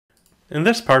In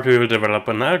this part we will develop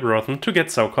an algorithm to get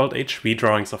so-called HV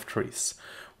drawings of trees,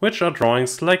 which are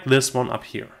drawings like this one up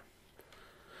here.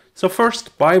 So first,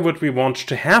 why would we want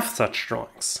to have such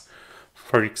drawings?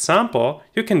 For example,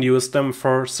 you can use them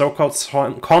for so-called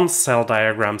cons cell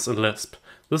diagrams in Lisp.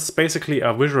 This is basically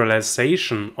a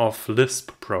visualization of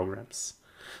Lisp programs,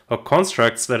 or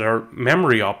constructs that are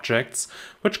memory objects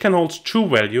which can hold two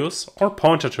values or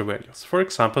pointer to values. For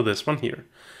example, this one here.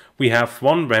 We have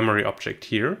one memory object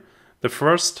here. The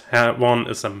first one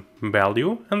is a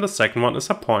value and the second one is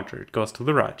a pointer. It goes to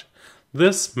the right.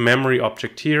 This memory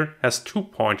object here has two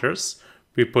pointers.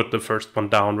 We put the first one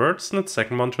downwards and the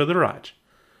second one to the right.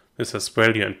 This has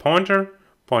value and pointer,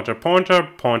 pointer, pointer,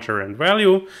 pointer and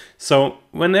value. So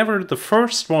whenever the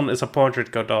first one is a pointer,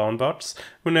 it goes downwards.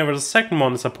 Whenever the second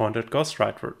one is a pointer, it goes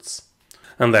rightwards.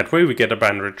 And that way we get a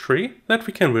binary tree that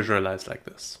we can visualize like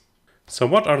this. So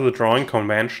what are the drawing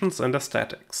conventions and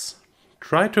aesthetics?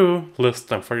 Try to list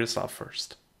them for yourself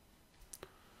first.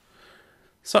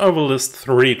 So I will list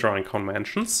 3 drawing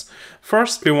conventions.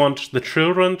 First, we want the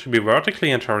children to be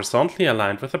vertically and horizontally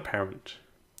aligned with the parent.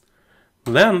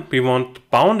 Then we want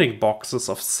bounding boxes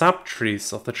of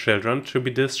subtrees of the children to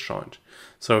be disjoint.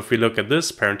 So if we look at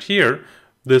this parent here,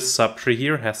 this subtree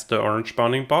here has the orange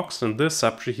bounding box and this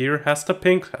subtree here has the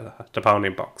pink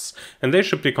bounding box. And they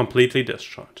should be completely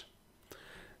disjoint.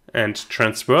 And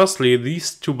transversely,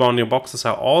 these 2 bounding boxes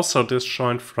are also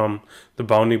disjoint from the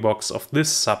bounding box of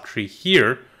this subtree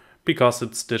here, because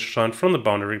it's disjoint from the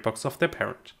boundary box of their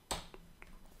parent.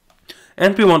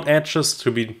 And we want edges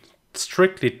to be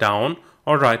strictly down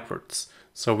or rightwards.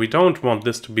 So we don't want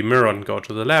this to be mirrored and go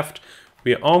to the left.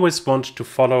 We always want to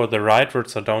follow the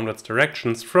rightwards or downwards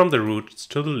directions from the roots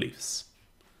to the leaves.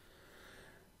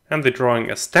 And the drawing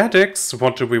aesthetics,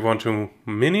 what do we want to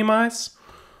minimize?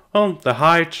 Well, the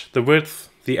height, the width,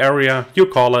 the area, you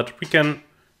call it, we can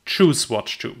choose what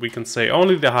to. We can say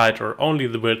only the height or only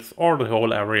the width or the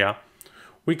whole area.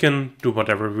 We can do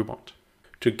whatever we want.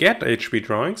 To get HV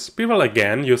drawings, we will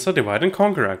again use a divide and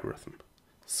conquer algorithm.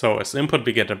 So as input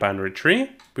we get a binary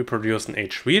tree, we produce an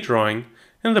HV drawing.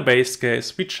 In the base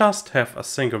case, we just have a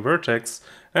single vertex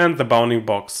and the bounding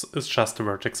box is just the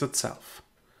vertex itself.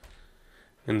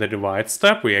 In the divide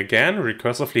step, we again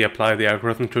recursively apply the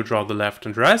algorithm to draw the left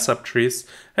and right subtrees,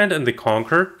 and in the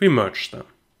conquer, we merge them.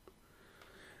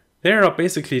 There are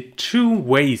basically 2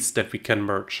 ways that we can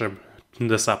merge the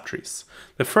subtrees.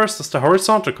 The first is the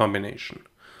horizontal combination.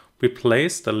 We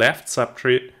place the left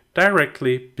subtree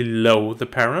directly below the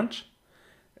parent,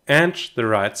 and the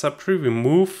right subtree we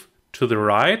move to the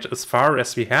right as far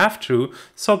as we have to,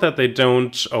 so that they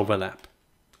don't overlap.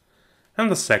 And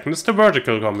the second is the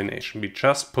vertical combination. We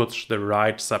just put the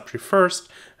right subtree first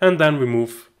and then we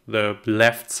move the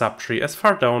left subtree as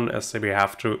far down as we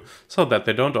have to so that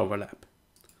they don't overlap.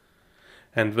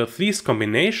 And with these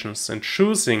combinations and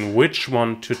choosing which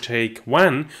one to take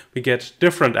when, we get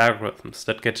different algorithms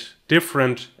that get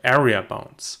different area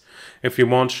bounds. If you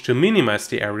want to minimize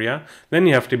the area, then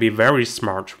you have to be very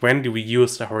smart. When do we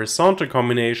use the horizontal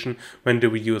combination? When do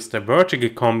we use the vertical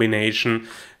combination?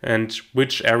 And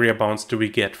which area bounds do we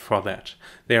get for that?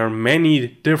 There are many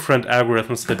different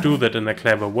algorithms that do that in a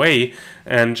clever way,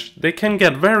 and they can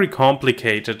get very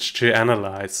complicated to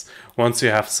analyze once you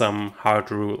have some hard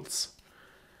rules.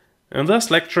 In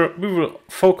this lecture, we will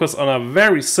focus on a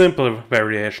very simple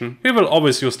variation. We will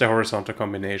always use the horizontal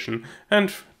combination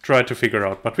and try to figure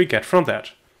out what we get from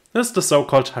that. This is the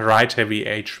so-called right-heavy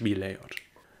HV layout.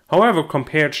 However,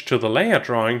 compared to the layer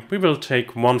drawing, we will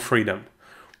take one freedom.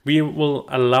 We will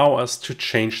allow us to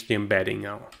change the embedding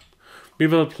now. We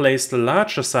will place the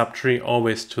larger subtree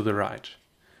always to the right.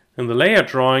 In the layer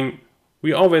drawing,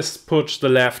 we always put the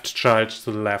left child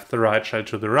to the left, the right child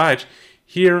to the right.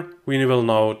 Here we will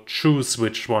now choose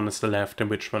which one is the left and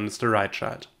which one is the right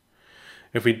child.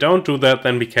 If we don't do that,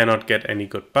 then we cannot get any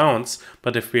good bounds,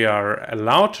 but if we are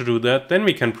allowed to do that, then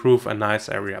we can prove a nice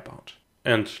area bound.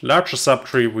 And larger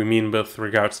subtree we mean with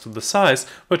regards to the size,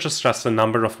 which is just the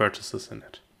number of vertices in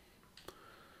it.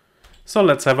 So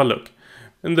let's have a look.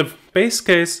 In the base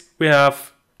case, we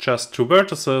have just 2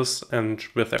 vertices, and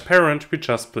with a parent, we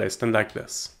just place them like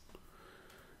this.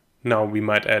 Now we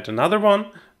might add another one.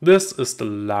 This is the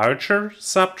larger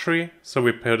subtree, so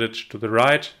we put it to the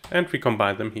right and we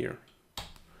combine them here.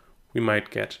 We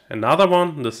might get another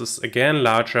one. This is again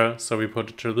larger, so we put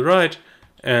it to the right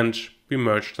and we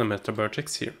merge them at the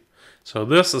vertex here. So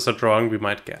this is a drawing we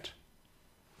might get.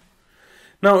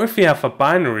 Now if we have a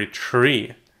binary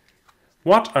tree,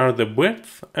 what are the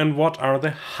width and what are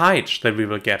the height that we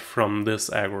will get from this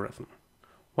algorithm?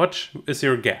 What is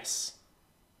your guess?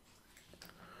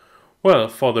 Well,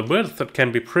 for the width it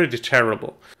can be pretty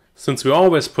terrible. Since we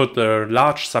always put the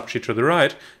large subtree to the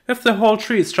right, if the whole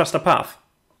tree is just a path,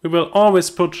 we will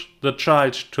always put the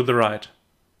child to the right.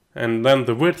 And then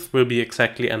the width will be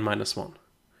exactly n-1.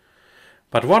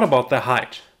 But what about the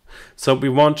height? So we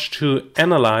want to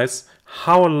analyze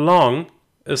how long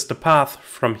is the path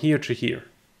from here to here.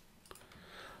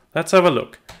 Let's have a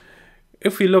look.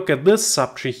 If we look at this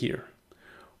subtree here,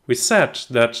 we said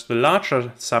that the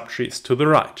larger subtree is to the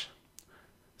right.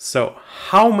 So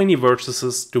how many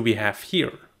vertices do we have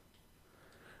here?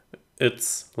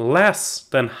 It's less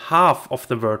than half of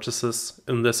the vertices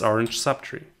in this orange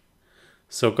subtree.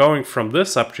 So going from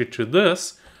this subtree to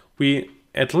this, we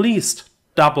at least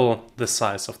double the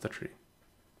size of the tree.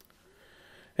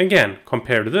 Again,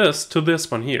 compare this to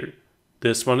this one here.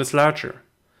 This one is larger.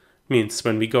 Means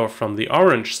when we go from the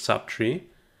orange subtree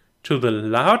to the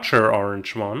larger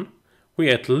orange one,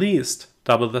 we at least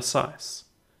double the size.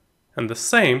 And the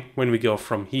same when we go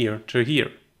from here to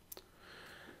here.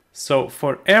 So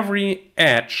for every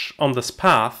edge on this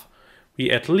path, we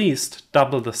at least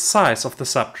double the size of the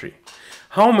subtree.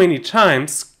 How many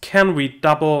times can we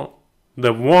double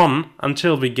the 1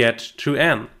 until we get to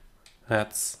n?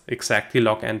 That's exactly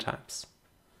log n times.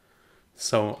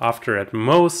 So after at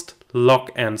most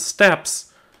log n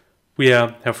steps, we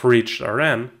have reached our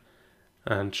n,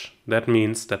 and that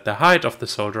means that the height of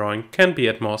this whole drawing can be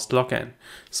at most log n.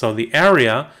 So the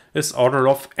area is order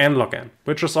of n log n,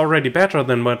 which is already better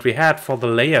than what we had for the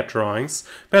layered drawings,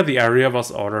 where the area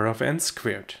was order of n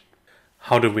squared.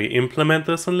 How do we implement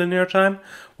this in linear time?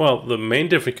 Well, the main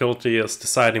difficulty is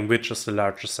deciding which is the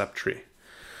largest subtree.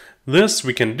 This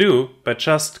we can do by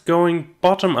just going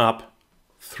bottom up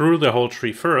through the whole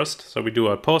tree first, so we do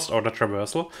a post-order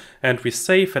traversal, and we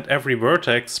save at every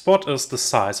vertex what is the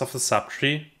size of the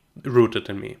subtree rooted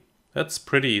in me. That's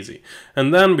pretty easy.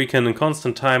 And then we can in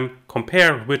constant time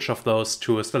compare which of those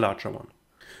two is the larger one.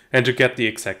 And to get the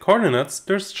exact coordinates,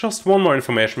 there's just one more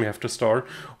information we have to store,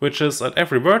 which is at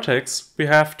every vertex we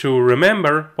have to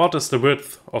remember what is the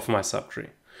width of my subtree.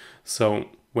 So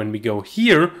when we go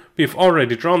here, we've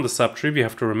already drawn the subtree, we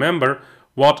have to remember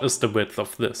what is the width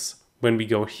of this. When we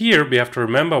go here, we have to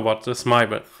remember what is my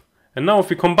width. And now if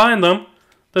we combine them,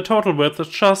 the total width is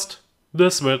just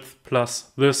this width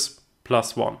plus this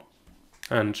plus 1.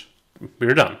 And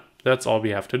we're done. That's all we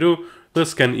have to do.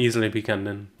 This can easily be done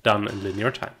in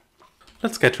linear time.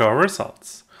 Let's get to our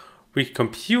results. We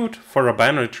compute for a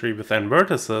binary tree with n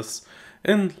vertices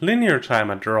in linear time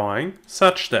a drawing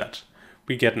such that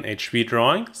we get an HV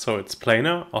drawing, so it's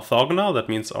planar, orthogonal, that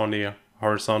means only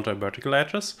horizontal and vertical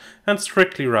edges, and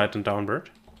strictly right and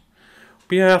downward.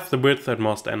 We have the width at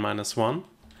most n-1.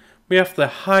 We have the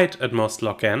height at most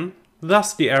log n,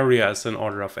 thus the area is in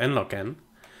order of n log n.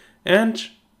 And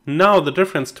now the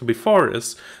difference to before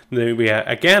is that we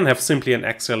again have simply an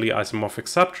axially isomorphic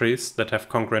subtrees that have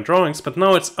congruent drawings, but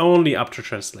now it's only up to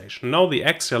translation. Now the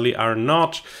axially are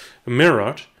not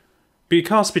mirrored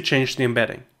because we changed the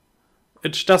embedding.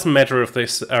 It doesn't matter if they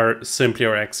are simply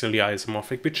or axially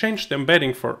isomorphic. We changed the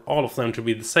embedding for all of them to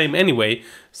be the same anyway,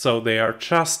 so they are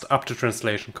just up to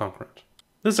translation congruent.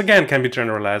 This again can be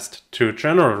generalized to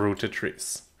general rooted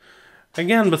trees.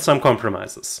 Again with some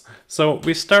compromises. So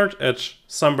we start at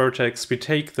some vertex, we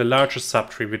take the largest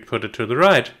subtree, we put it to the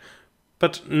right,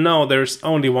 but now there's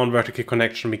only one vertical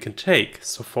connection we can take,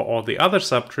 so for all the other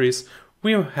subtrees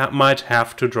we might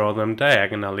have to draw them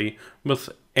diagonally with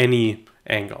any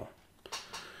angle.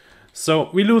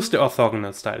 So we lose the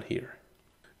orthogonal style here.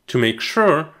 To make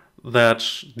sure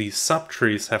that these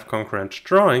subtrees have congruent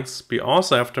drawings, we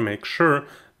also have to make sure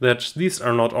that these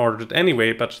are not ordered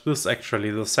anyway, but this is actually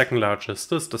the second largest,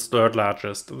 this the third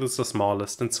largest, this the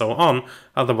smallest, and so on,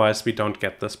 otherwise we don't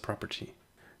get this property.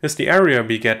 Is the area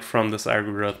we get from this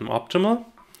algorithm optimal?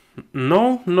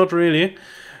 No, not really.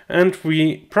 And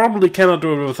we probably cannot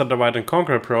do it with a divide and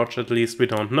conquer approach, at least we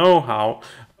don't know how,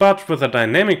 but with a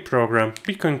dynamic program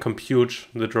we can compute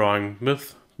the drawing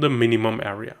with the minimum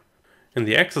area. In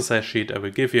the exercise sheet I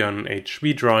will give you an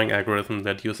HV drawing algorithm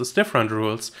that uses different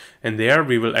rules, and there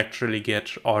we will actually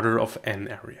get order of n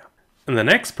area. In the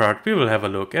next part we will have a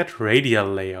look at radial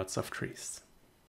layouts of trees.